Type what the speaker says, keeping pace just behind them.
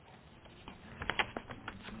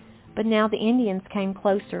But now the Indians came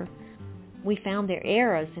closer. We found their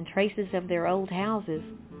arrows and traces of their old houses.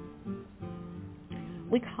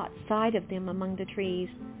 We caught sight of them among the trees.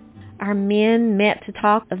 Our men met to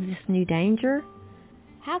talk of this new danger.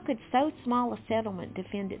 How could so small a settlement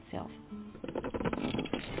defend itself?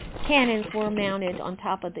 Cannons were mounted on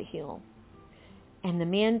top of the hill, and the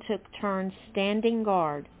men took turns standing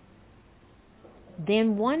guard.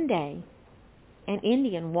 Then one day, an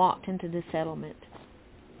Indian walked into the settlement.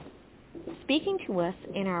 Speaking to us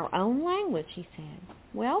in our own language, he said,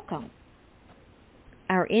 "Welcome."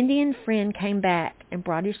 Our Indian friend came back and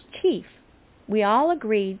brought his chief. We all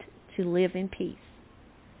agreed to live in peace.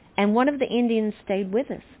 And one of the Indians stayed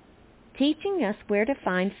with us, teaching us where to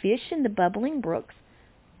find fish in the bubbling brooks,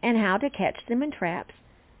 and how to catch them in traps,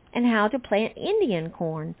 and how to plant Indian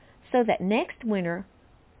corn so that next winter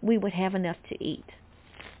we would have enough to eat.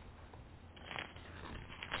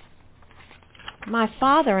 My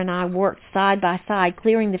father and I worked side by side,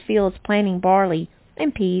 clearing the fields, planting barley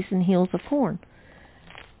and peas and hills of corn.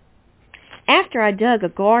 After I dug a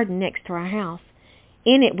garden next to our house.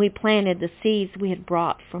 In it we planted the seeds we had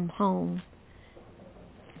brought from home.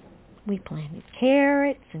 We planted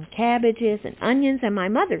carrots and cabbages and onions and my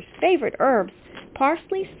mother's favorite herbs,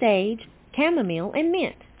 parsley, sage, chamomile, and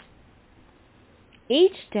mint.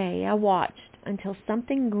 Each day I watched until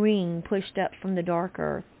something green pushed up from the dark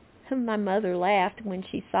earth. My mother laughed when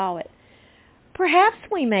she saw it. "Perhaps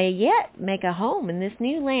we may yet make a home in this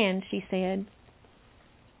new land," she said.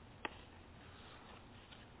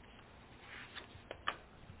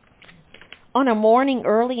 On a morning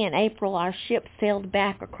early in April, our ship sailed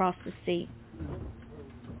back across the sea.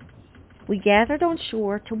 We gathered on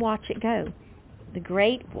shore to watch it go. The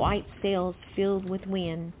great white sails filled with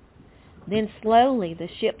wind. Then slowly the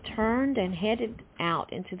ship turned and headed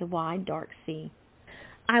out into the wide, dark sea.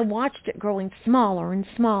 I watched it growing smaller and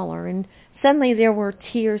smaller, and suddenly there were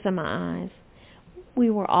tears in my eyes. We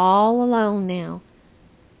were all alone now.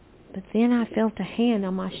 But then I felt a hand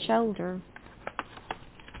on my shoulder.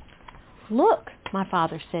 "Look," my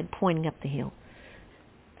father said, pointing up the hill.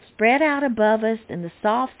 "Spread out above us in the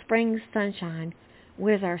soft spring sunshine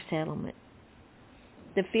was our settlement.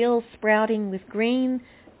 The fields sprouting with green,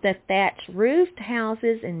 the thatch-roofed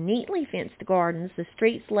houses and neatly fenced gardens, the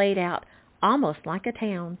streets laid out almost like a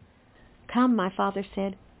town. Come," my father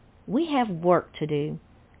said, "we have work to do."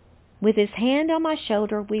 With his hand on my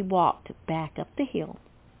shoulder, we walked back up the hill.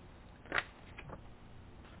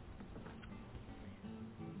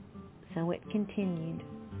 So it continued.